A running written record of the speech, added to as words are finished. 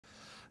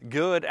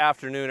Good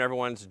afternoon,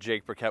 everyone. It's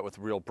Jake Burkett with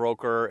Real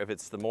Broker. If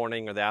it's the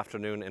morning or the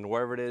afternoon and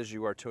wherever it is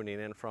you are tuning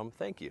in from,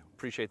 thank you.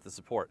 Appreciate the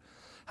support.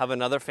 Have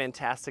another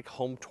fantastic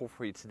home tour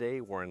for you today.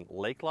 We're in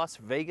Lake Las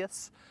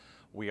Vegas.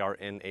 We are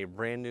in a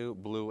brand new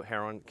Blue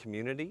Heron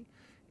community,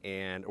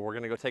 and we're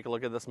gonna go take a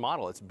look at this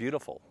model. It's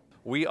beautiful.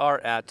 We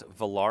are at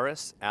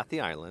Velaris at the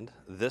island.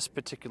 This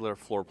particular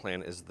floor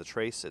plan is the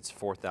Trace. It's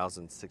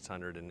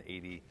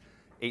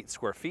 4,688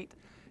 square feet.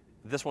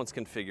 This one's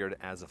configured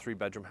as a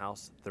 3-bedroom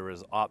house. There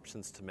is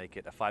options to make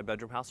it a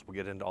 5-bedroom house. We'll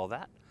get into all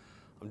that.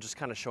 I'm just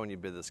kind of showing you a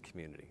bit of this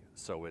community.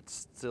 So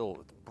it's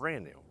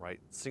brand new,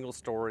 right? Single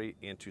story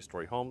and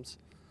 2-story homes.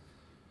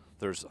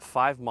 There's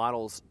 5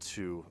 models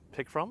to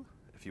pick from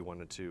if you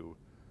wanted to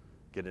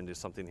get into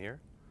something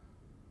here.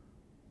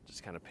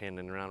 Just kind of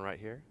panning around right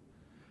here.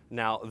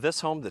 Now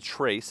this home, the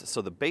Trace,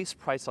 so the base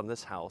price on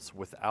this house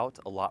without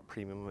a lot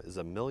premium is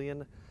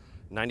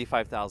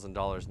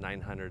 $1,095,000,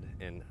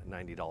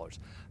 $990.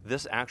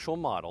 This actual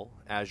model,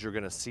 as you're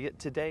gonna see it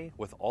today,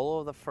 with all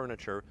of the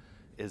furniture,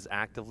 is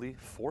actively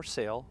for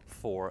sale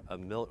for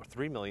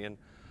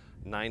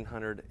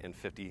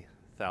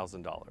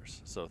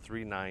 $3,950,000. So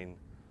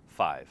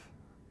 $395,000.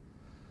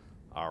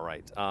 All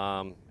right,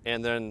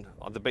 and then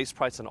on the base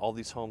price on all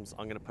these homes,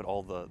 I'm gonna put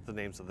all the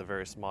names of the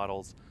various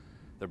models,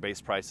 their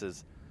base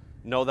prices.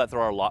 Know that there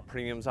are lot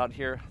premiums out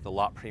here. The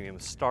lot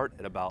premiums start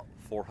at about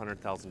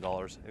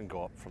 $400,000 and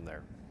go up from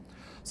there.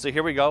 So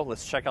here we go.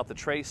 Let's check out the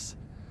Trace.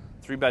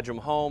 3-bedroom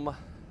home,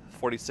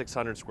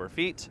 4,600 square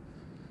feet,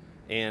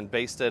 and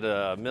based at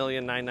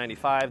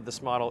 $1,995,000.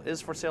 This model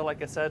is for sale,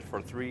 like I said,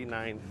 for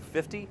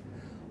 $3,950,000.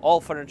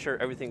 All furniture,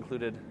 everything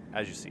included,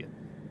 as you see it.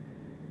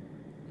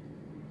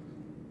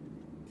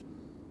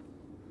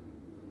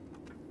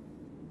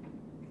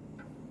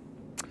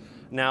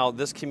 Now,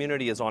 this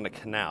community is on a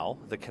canal.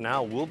 The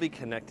canal will be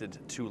connected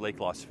to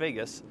Lake Las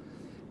Vegas,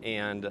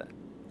 and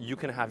you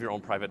can have your own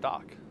private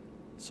dock.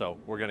 So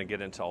we're gonna get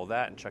into all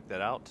that and check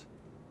that out.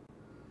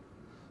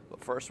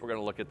 But first, we're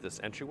gonna look at this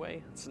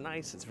entryway. It's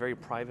nice, it's very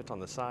private on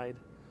the side.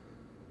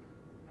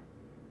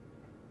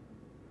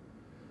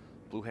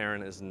 Blue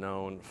Heron is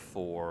known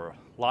for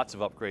lots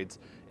of upgrades,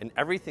 and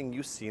everything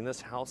you see in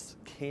this house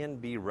can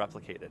be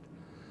replicated.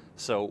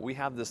 So we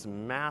have this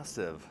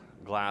massive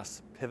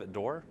glass pivot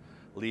door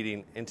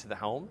leading into the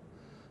home,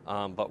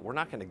 but we're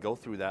not going to go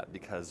through that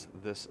because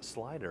this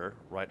slider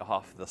right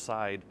off the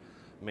side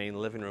main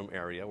living room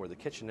area where the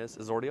kitchen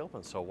is already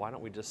open. So why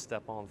don't we just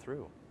step on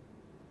through?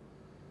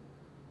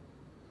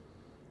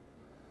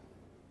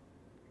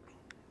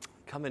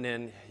 Coming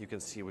in, you can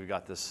see we've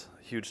got this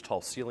huge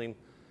tall ceiling.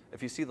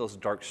 If you see those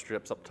dark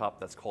strips up top,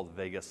 that's called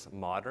Vegas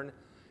Modern.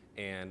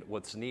 And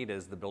what's neat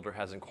is the builder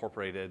has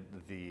incorporated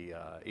the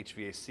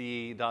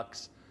HVAC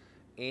ducts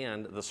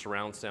and the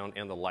surround sound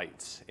and the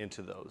lights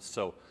into those.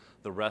 So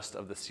the rest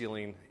of the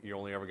ceiling, you're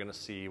only ever gonna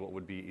see what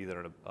would be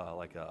either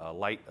like a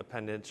light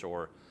appendage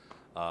or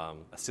a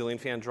ceiling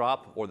fan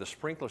drop, or the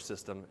sprinkler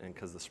system, and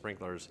because the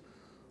sprinklers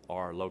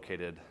are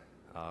located,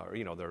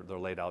 they're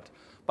laid out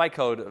by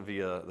code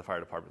via the fire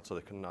department, so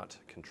they cannot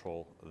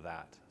control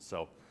that.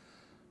 So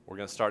we're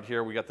gonna start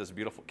here. We got this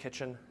beautiful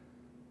kitchen.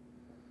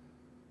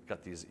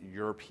 Got these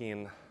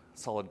European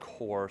solid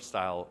core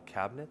style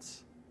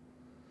cabinets.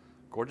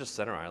 Gorgeous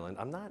center island.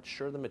 I'm not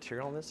sure the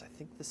material on this. I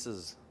think this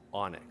is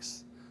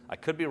onyx. I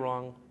could be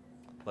wrong.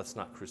 Let's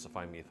not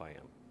crucify me if I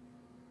am.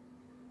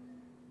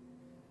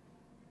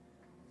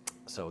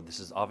 So this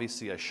is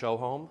obviously a show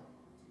home.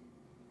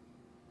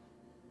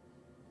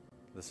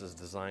 This is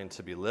designed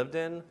to be lived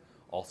in,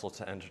 also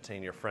to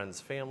entertain your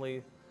friends,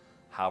 family,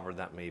 however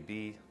that may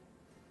be.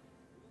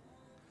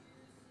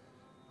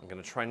 I'm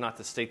gonna try not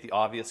to state the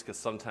obvious because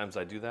sometimes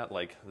I do that,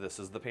 like this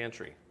is the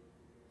pantry.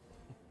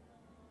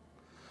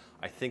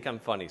 I think I'm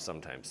funny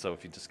sometimes, so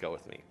if you just go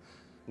with me.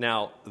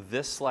 Now,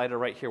 this slider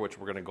right here, which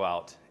we're gonna go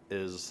out,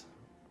 is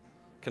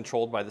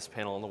controlled by this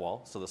panel on the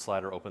wall. So the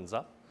slider opens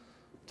up,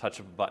 touch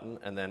of a button,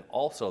 and then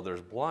also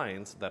there's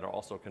blinds that are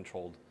also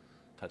controlled,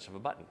 touch of a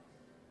button.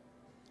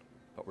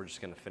 But we're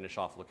just gonna finish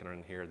off looking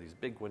around here. These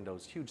big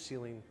windows, huge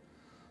ceiling,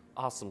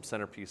 awesome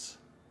centerpiece,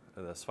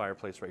 and this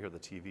fireplace right here, the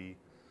TV.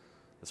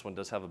 This one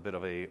does have a bit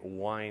of a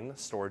wine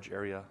storage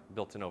area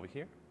built in over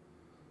here.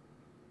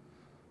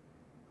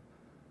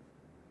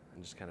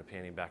 And just kind of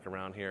panning back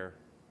around here.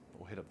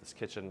 We'll hit up this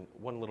kitchen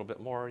one little bit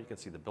more. You can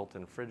see the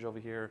built-in fridge over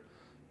here.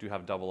 Do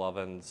have double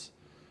ovens.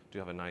 Do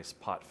have a nice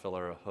pot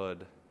filler, a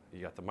hood.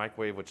 You got the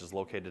microwave, which is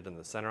located in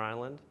the center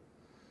island.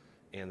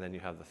 And then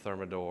you have the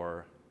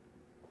Thermador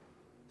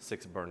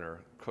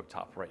 6-burner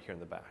cooktop right here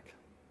in the back.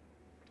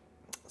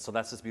 So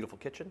that's this beautiful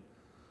kitchen.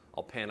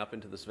 I'll pan up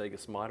into this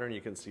Vegas Modern. You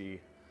can see,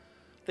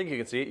 I think you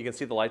can see it. You can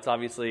see the lights,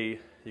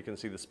 obviously. You can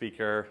see the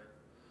speaker.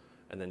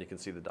 And then you can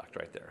see the duct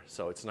right there.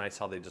 So it's nice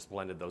how they just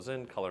blended those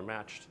in, color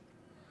matched,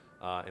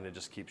 and it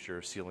just keeps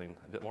your ceiling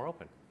a bit more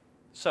open.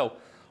 So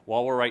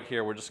while we're right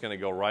here, we're just gonna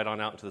go right on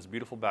out into this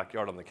beautiful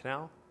backyard on the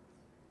canal.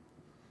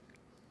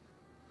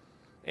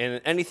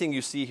 And anything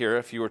you see here,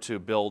 if you were to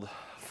build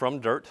from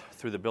dirt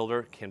through the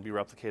builder, can be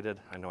replicated.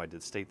 I know I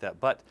did state that,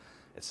 but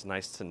it's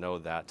nice to know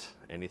that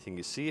anything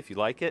you see, if you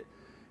like it,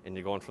 and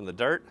you're going from the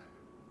dirt,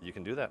 you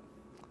can do that.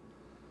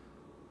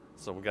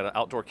 So we've got an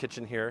outdoor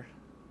kitchen here.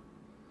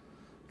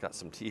 Got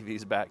some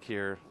TVs back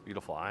here,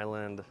 beautiful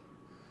island.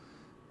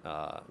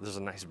 There's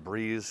a nice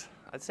breeze.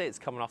 I'd say it's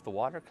coming off the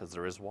water because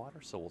there is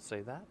water, so we'll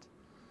say that.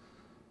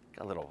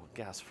 Got a little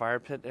gas fire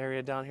pit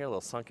area down here, a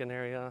little sunken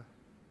area.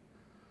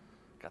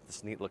 Got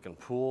this neat looking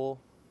pool,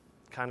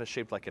 kind of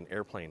shaped like an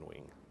airplane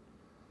wing.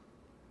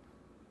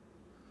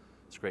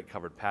 It's a great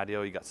covered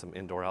patio. You got some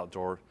indoor,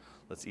 outdoor.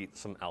 Let's eat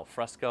some al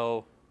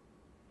fresco.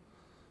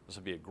 This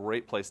would be a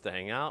great place to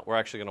hang out. We're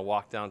actually gonna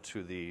walk down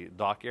to the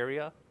dock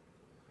area.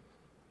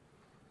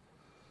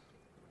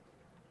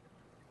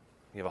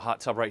 You have a hot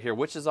tub right here,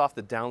 which is off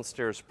the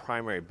downstairs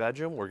primary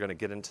bedroom. We're gonna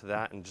get into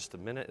that in just a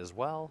minute as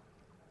well.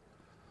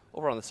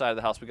 Over on the side of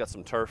the house, we got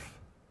some turf.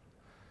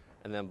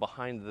 And then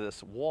behind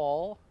this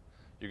wall,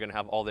 you're gonna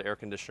have all the air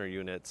conditioner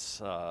units,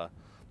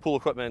 pool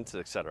equipment,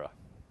 etc.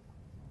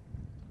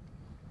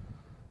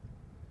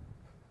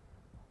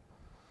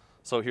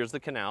 So here's the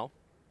canal.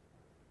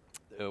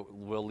 It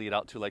will lead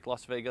out to Lake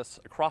Las Vegas.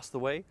 Across the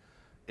way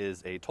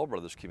is a Toll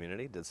Brothers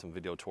community. Did some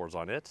video tours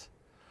on it.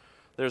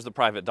 There's the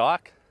private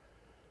dock.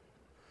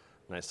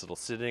 Nice little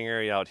sitting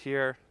area out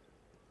here.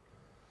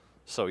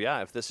 So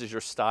yeah, if this is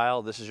your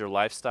style, this is your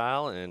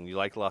lifestyle, and you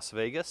like Las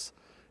Vegas,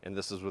 and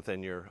this is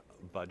within your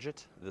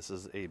budget, this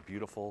is a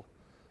beautiful,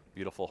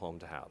 beautiful home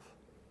to have.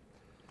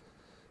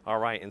 All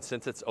right, and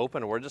since it's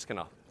open, we're just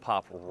gonna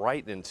pop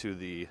right into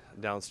the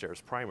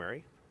downstairs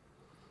primary.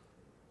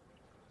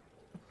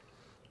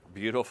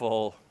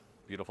 Beautiful,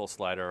 beautiful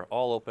slider,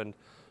 all open,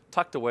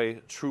 tucked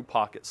away, true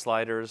pocket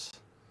sliders.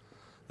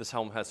 This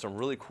home has some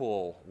really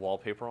cool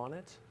wallpaper on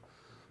it.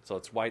 So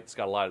it's white, it's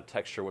got a lot of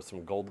texture with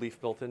some gold leaf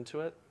built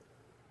into it.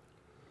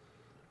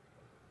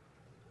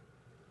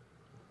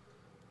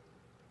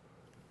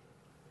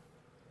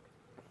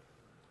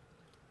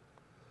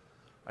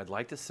 I'd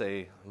like to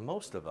say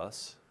most of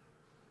us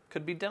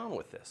could be down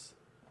with this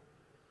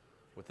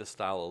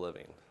style of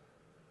living,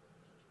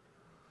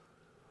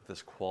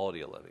 this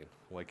quality of living.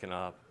 Waking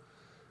up,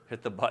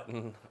 hit the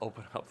button,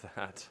 open up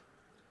that.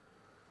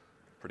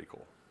 Pretty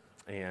cool.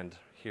 And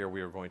here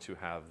we are going to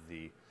have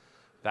the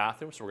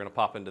bathroom, so we're going to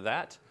pop into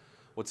that.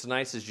 What's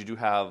nice is you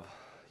have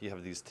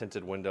these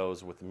tinted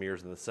windows with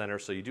mirrors in the center,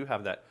 so you do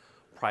have that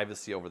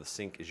privacy over the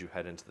sink as you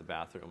head into the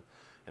bathroom.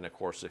 And of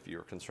course, if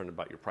you're concerned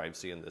about your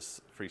privacy in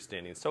this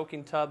freestanding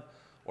soaking tub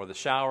or the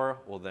shower,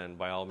 well then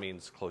by all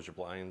means close your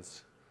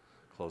blinds,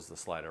 close the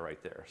slider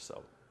right there.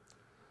 So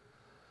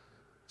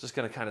just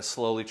going to kind of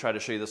slowly try to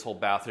show you this whole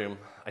bathroom.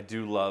 I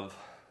do love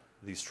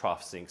these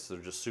trough sinks. They're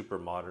just super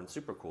modern,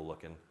 super cool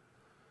looking,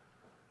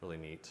 really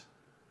neat.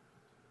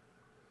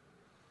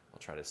 I'll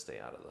try to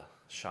stay out of the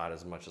shot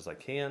as much as I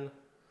can.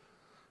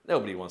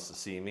 Nobody wants to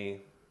see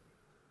me.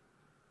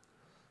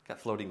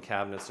 Got floating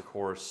cabinets, of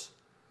course.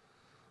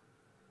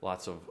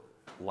 Lots of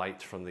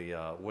light from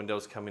the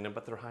windows coming in,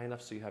 but they're high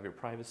enough so you have your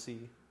privacy.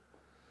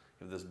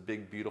 You have this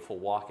big, beautiful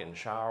walk-in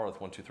shower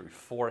with 1, 2, 3,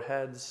 4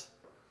 heads.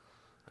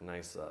 A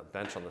nice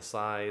bench on the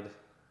side.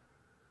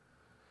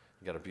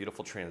 You got a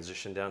beautiful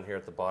transition down here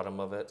at the bottom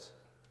of it.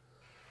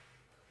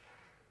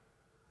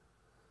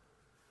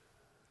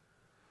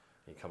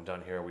 You come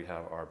down here, we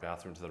have our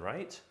bathroom to the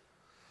right.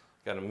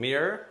 Got a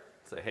mirror,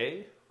 say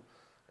hey.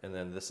 And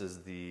then this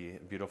is the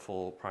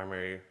beautiful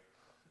primary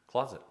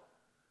closet.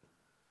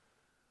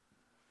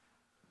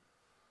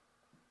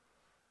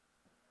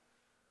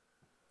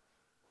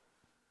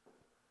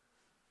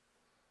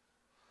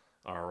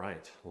 All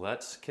right,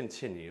 let's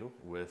continue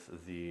with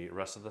the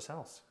rest of this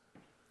house.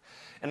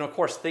 And of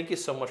course, thank you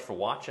so much for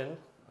watching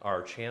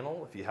our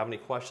channel. If you have any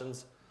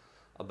questions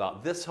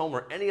about this home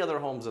or any other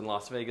homes in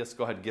Las Vegas,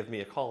 go ahead and give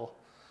me a call.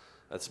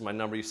 That's my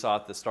number you saw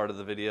at the start of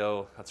the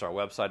video. That's our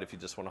website if you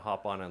just want to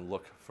hop on and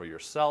look for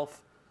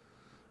yourself.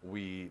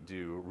 We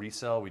do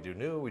resale, we do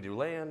new, we do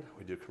land,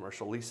 we do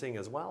commercial leasing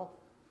as well.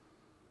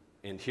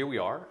 And here we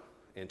are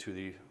into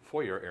the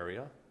foyer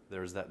area.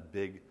 There's that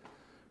big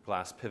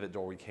glass pivot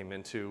door we came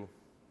into.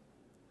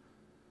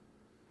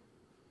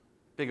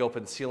 Big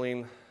open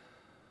ceiling,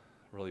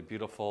 really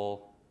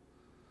beautiful.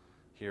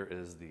 Here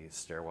is the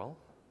stairwell.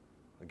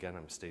 Again,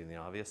 I'm stating the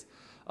obvious.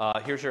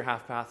 Here's your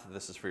half bath.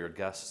 This is for your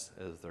guests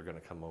as they're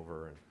gonna come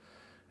over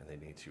and they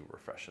need to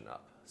refreshen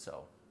up.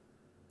 So,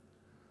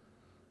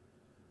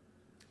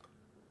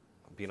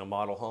 being a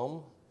model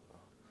home,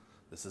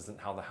 this isn't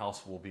how the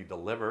house will be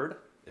delivered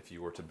if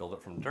you were to build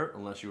it from dirt,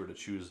 unless you were to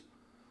choose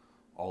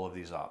all of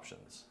these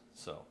options.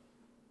 So,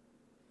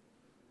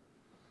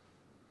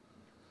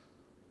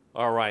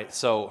 all right,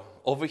 so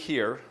over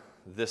here,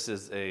 this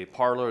is a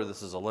parlor,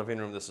 this is a living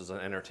room, this is an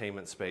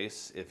entertainment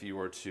space. If you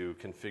were to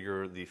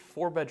configure the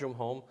 4-bedroom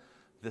home,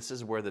 this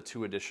is where the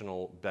 2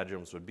 additional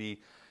bedrooms would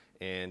be.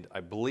 And I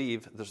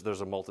believe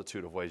there's a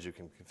multitude of ways you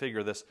can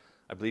configure this.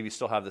 I believe you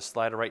still have this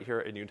slider right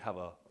here, and you'd have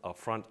a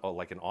front,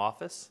 like an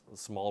office, a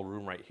small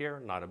room right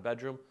here, not a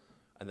bedroom.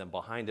 And then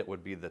behind it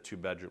would be the 2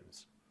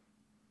 bedrooms.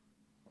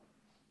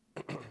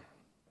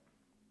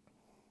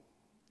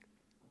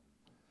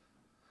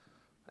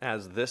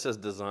 As this is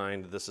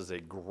designed, this is a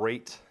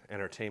great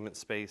entertainment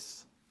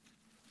space.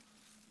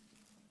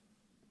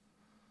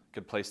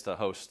 Good place to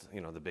host, you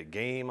know, the big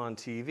game on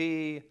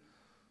TV.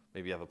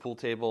 Maybe you have a pool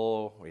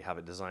table, or you have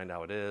it designed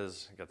how it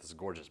is. You got this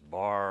gorgeous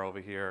bar over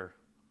here.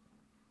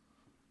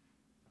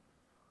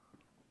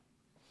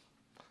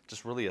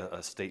 Just really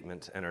a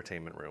statement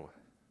entertainment room.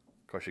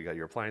 Of course, you got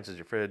your appliances,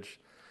 your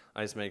fridge,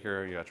 ice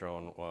maker, you got your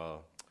own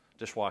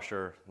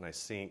dishwasher, nice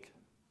sink.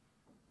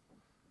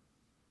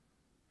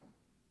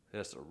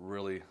 It's a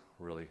really,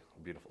 really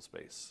beautiful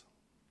space.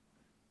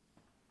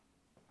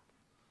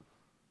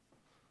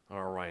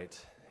 All right,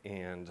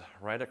 and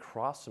right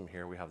across from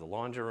here, we have the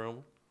laundry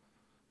room,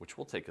 which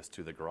will take us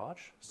to the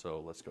garage.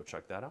 So let's go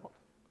check that out.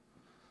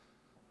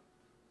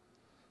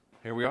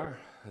 Here we are,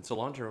 it's a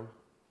laundry room.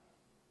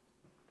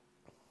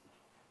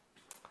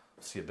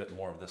 See a bit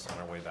more of this on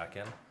our way back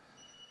in.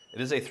 It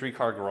is a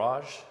 3-car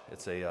garage.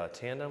 It's a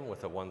tandem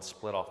with a 1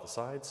 split off the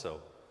side. So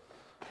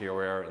here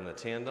we are in the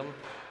tandem.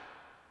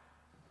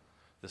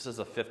 This is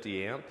a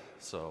 50 amp,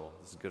 so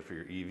this is good for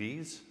your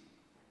EVs.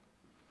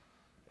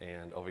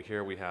 And over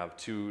here we have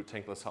 2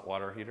 tankless hot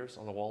water heaters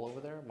on the wall over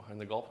there behind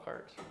the golf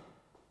cart.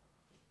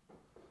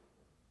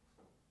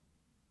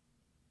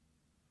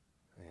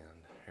 And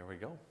here we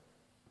go.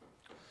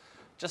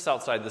 Just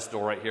outside this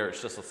door right here,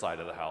 it's just the side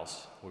of the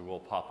house. We will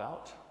pop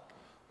out.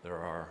 There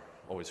are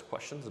always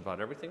questions about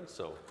everything,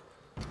 so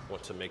I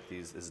want to make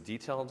these as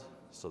detailed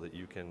so that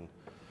you can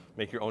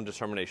make your own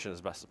determination as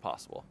best as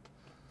possible.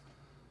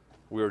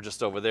 We were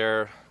just over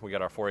there. We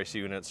got our 4 AC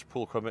units,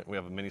 pool equipment. We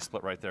have a mini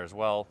split right there as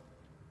well.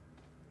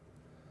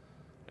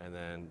 And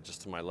then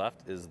just to my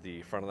left is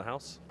the front of the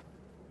house.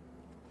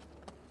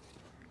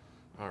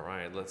 All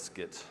right, let's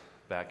get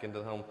back into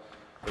the home.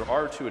 There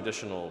are 2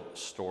 additional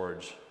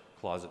storage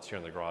closets here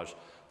in the garage.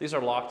 These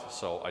are locked,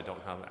 so I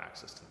don't have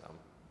access to them.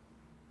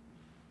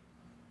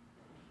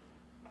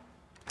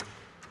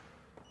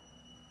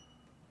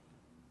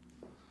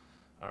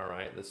 All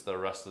right, this is the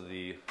rest of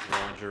the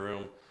laundry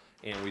room.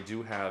 And we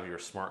do have your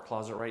smart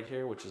closet right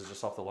here, which is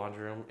just off the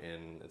laundry room,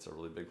 and it's a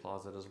really big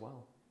closet as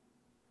well.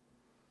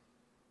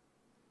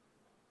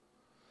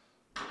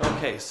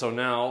 Okay, so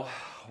now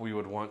we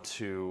would want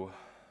to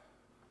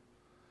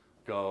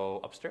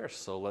go upstairs.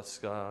 So let's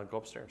go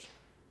upstairs.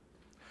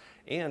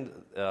 And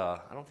I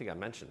don't think I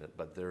mentioned it,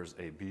 but there's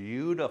a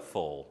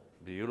beautiful,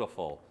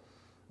 beautiful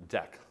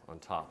deck on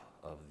top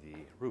of the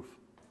roof.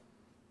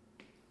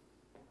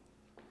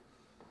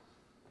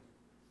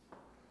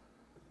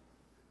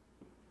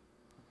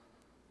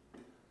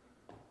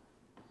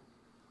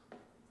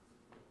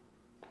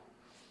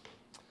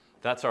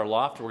 That's our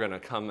loft. We're going to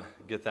come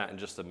get that in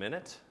just a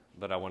minute,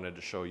 but I wanted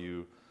to show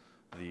you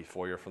the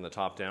foyer from the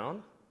top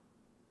down.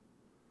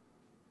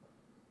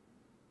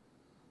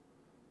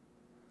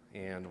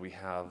 And we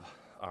have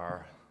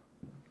our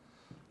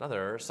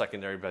another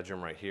secondary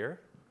bedroom right here.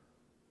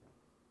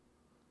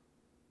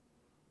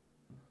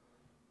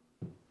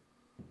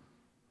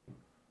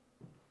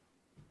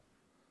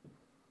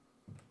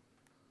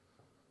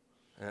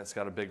 And it's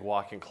got a big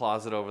walk-in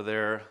closet over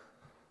there,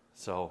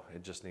 so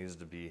it just needs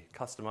to be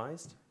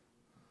customized.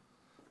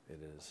 It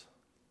is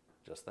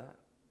just that.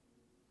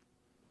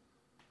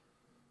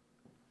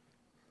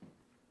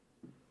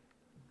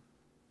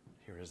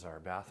 Here is our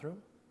bathroom.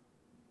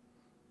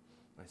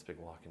 Nice big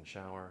walk-in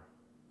shower.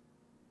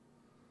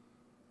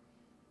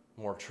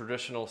 More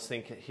traditional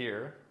sink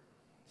here.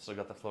 Still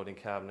got the floating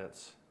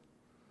cabinets.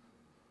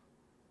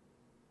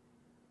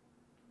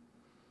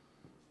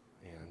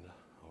 And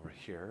over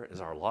here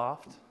is our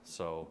loft.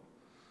 So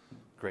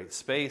great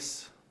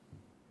space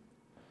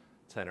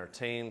to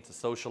entertain, to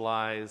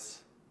socialize.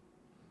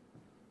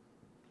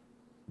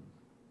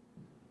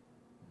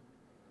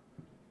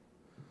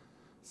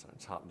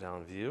 It's a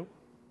top-down view.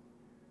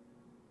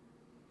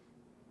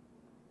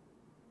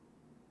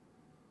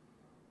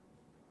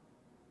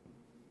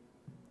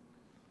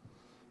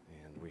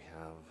 And we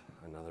have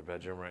another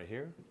bedroom right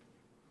here.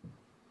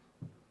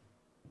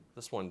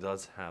 This one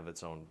does have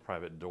its own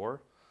private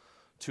door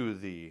to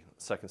the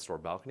second story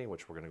balcony,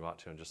 which we're going to go out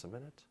to in just a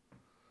minute.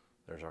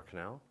 There's our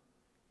canal.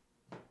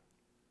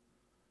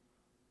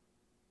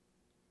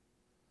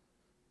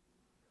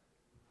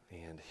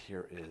 And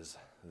here is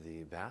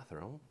the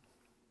bathroom.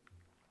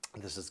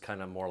 This is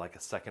kind of more like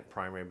a second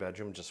primary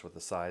bedroom, just with the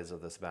size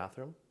of this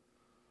bathroom.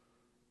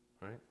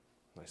 Right?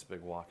 Nice big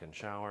walk-in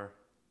shower.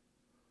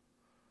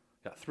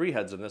 Got 3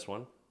 heads in this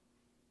one.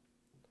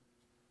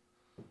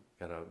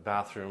 Got a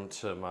bathroom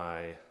to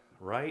my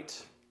right.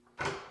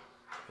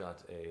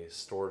 Got a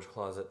storage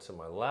closet to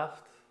my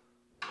left.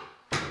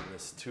 And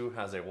this too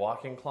has a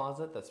walk-in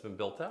closet that's been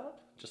built out,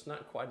 just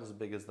not quite as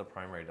big as the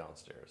primary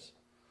downstairs.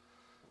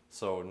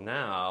 So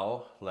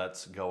now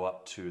let's go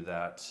up to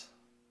that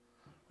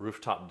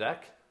rooftop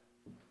deck,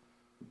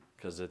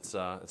 because it's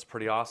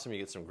pretty awesome. You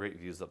get some great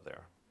views up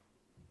there.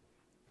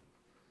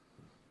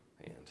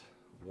 And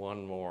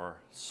one more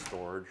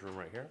storage room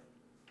right here.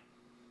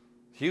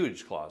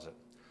 Huge closet.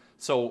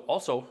 So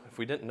also, if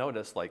we didn't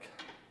notice, like,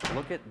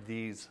 look at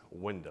these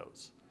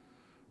windows,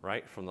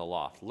 right from the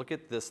loft. Look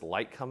at this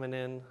light coming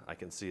in. I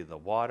can see the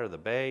water, the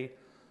bay,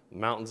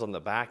 mountains on the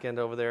back end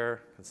over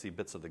there. I can see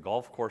bits of the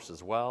golf course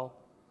as well.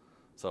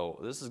 So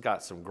this has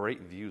got some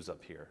great views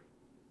up here.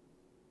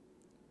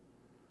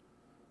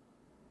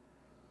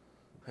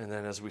 And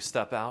then as we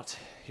step out,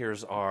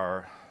 here's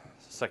our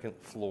second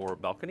floor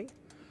balcony,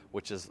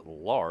 which is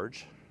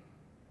large.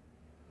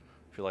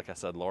 I feel like I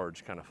said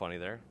large, kind of funny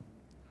there.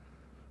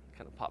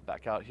 Kind of pop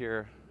back out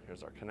here.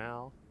 Here's our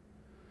canal.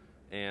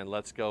 And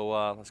let's go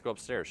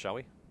upstairs, shall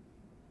we?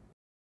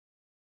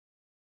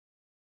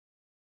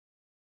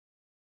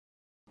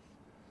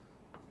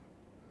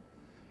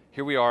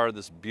 Here we are,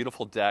 this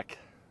beautiful deck.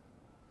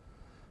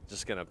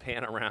 Just gonna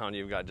pan around.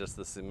 You've got just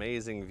this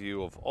amazing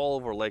view of all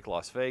over Lake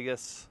Las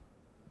Vegas.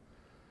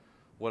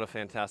 What a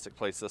fantastic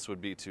place this would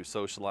be to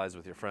socialize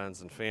with your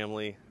friends and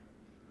family.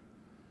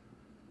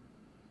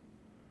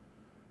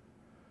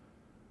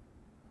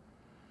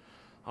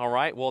 All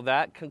right, well,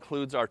 that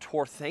concludes our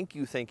tour. Thank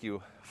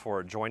you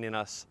for joining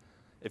us.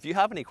 If you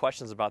have any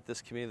questions about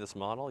this community, this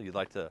model, you'd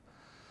like to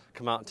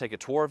come out and take a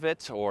tour of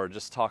it or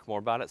just talk more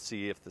about it,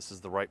 see if this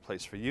is the right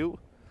place for you,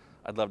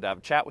 I'd love to have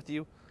a chat with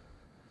you.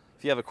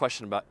 If you have a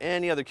question about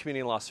any other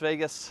community in Las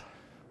Vegas,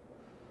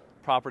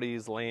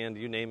 properties, land,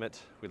 you name it,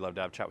 we'd love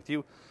to have a chat with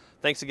you.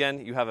 Thanks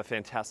again. You have a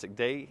fantastic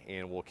day,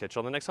 and we'll catch you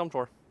on the next home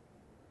tour.